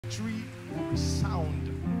victory will resound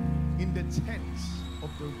in the tents of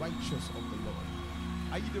the righteous of the Lord.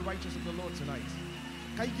 Are you the righteous of the Lord tonight?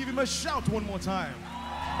 Can you give him a shout one more time?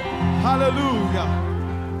 Hallelujah.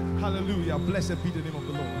 Hallelujah. Blessed be the name of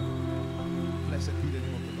the Lord. Blessed be the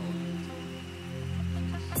name of the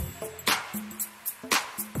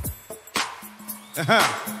Lord.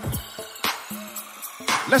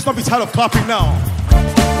 Let's not be tired of clapping now.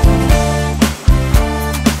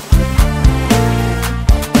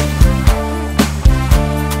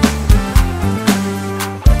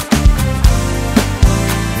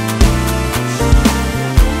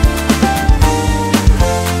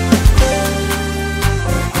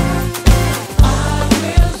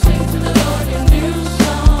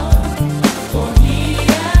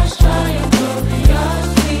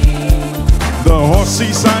 The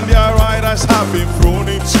horses and their riders have been thrown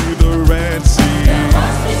into the Red Sea. The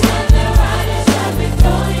horses and their riders have been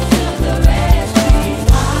thrown into the Red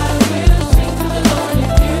Sea. I will sing to the Lord a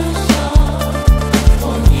new song,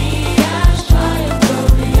 for he has triumphed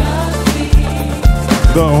gloriously.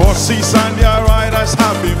 The horses and their riders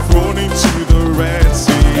have been thrown into the Red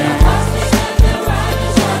Sea. The horses and their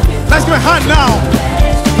riders have been Let's give a hand now.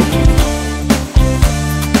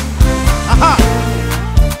 Aha.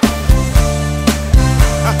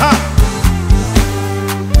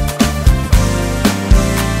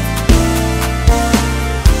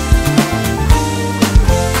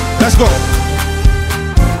 Let's go.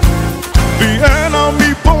 The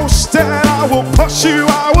enemy boasted, I will pursue,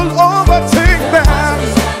 I will overtake them.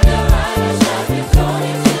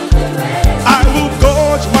 I will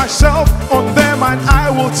gorge myself on them and I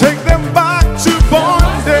will take them back to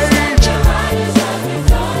bondage.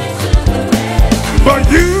 But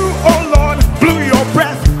you, oh Lord, blew your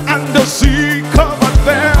breath and the sea covered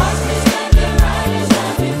them.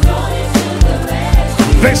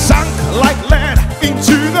 They sank like lead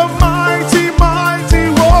into the mighty, mighty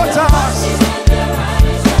waters.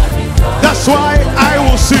 That's why I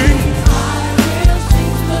will sing,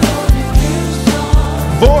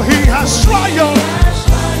 for he has triumphed.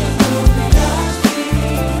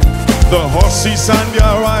 The horses and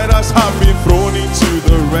their riders have been thrown into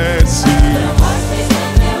the Red Sea.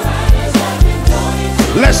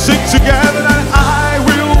 Let's sing together and I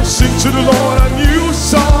will sing to the Lord a new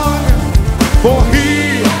song, for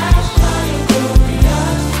he.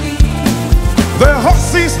 The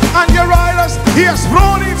horses and their riders he has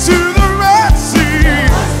thrown into the Red Sea.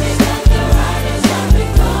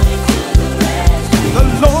 The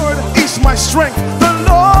Lord is my strength. The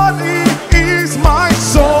Lord is my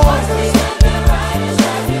song.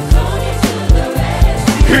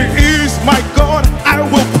 He is my God. I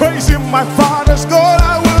will praise him. My Father's God.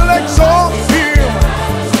 I will exalt him.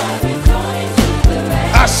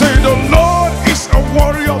 I say the Lord is a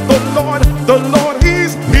warrior. The Lord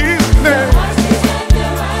is his name.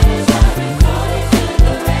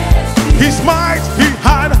 His might, he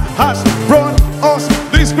has brought us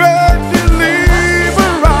this great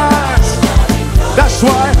deliverance. That's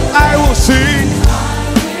why I will sing,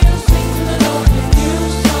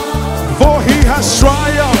 for he has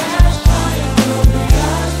triumphed.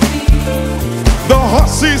 The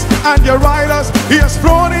horses and their riders he has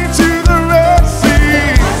thrown into the Red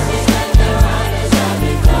Sea.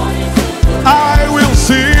 I will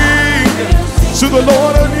sing to the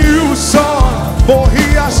Lord a new song, for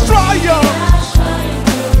he has triumphed.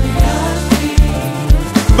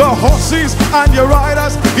 The horses and their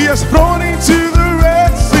riders he has thrown into the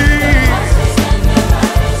Red Sea.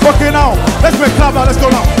 Okay, now let's make a clap now. Let's go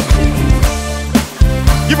now.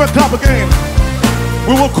 Give a clap again.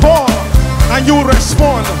 We will call and you will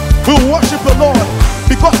respond. We will worship the Lord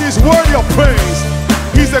because he is worthy of praise.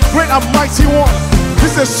 He's the great and mighty one.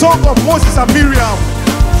 This is a song of Moses and Miriam.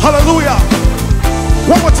 Hallelujah.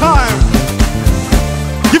 One more time.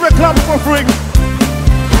 Give a clap of offering.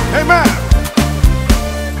 Amen.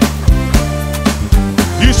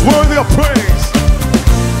 He's worthy of praise.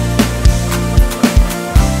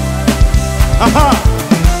 Aha.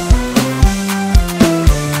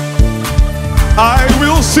 I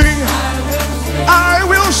will sing. I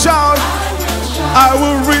will shout. I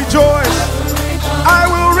will rejoice. I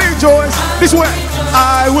will rejoice. This way.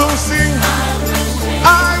 I will sing.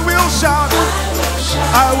 I will shout.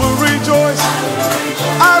 I will rejoice.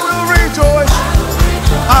 I will rejoice.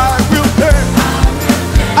 I will pay.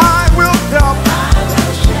 I will help.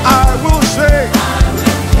 I will say.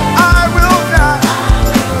 I will dance.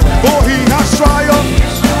 For he has triumphed.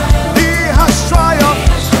 He has triumphed.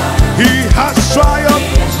 He has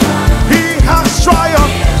triumphed. He has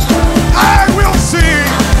triumphed. I will sing.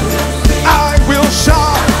 I will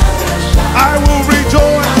shout. I will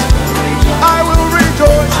rejoice. I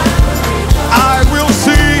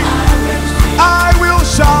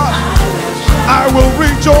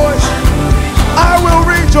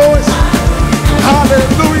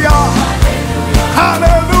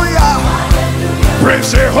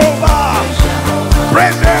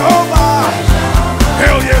Praise Jehovah.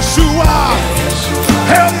 Hail Yeshua.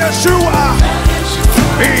 Hail Yeshua.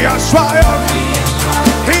 He has triumphed.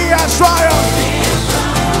 He has triumphed.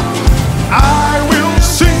 I will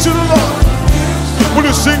sing to the Lord. Will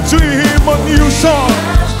you sing to him a new song?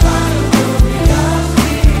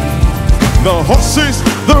 The horses,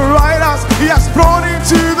 the riders, he has brought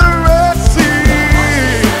into the Red Sea.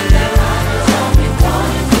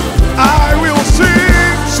 I will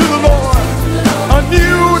sing to the Lord a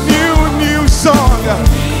new song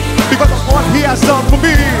because of what he has done for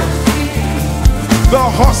me. The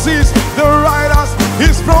horses, the riders,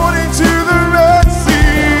 he's brought into the Red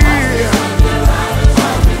Sea.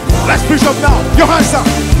 Let's preach up now. Your hands up.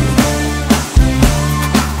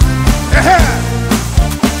 Yeah.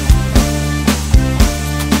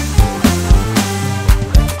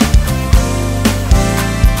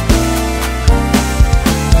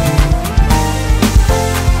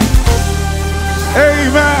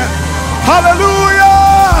 Amen. Hallelujah.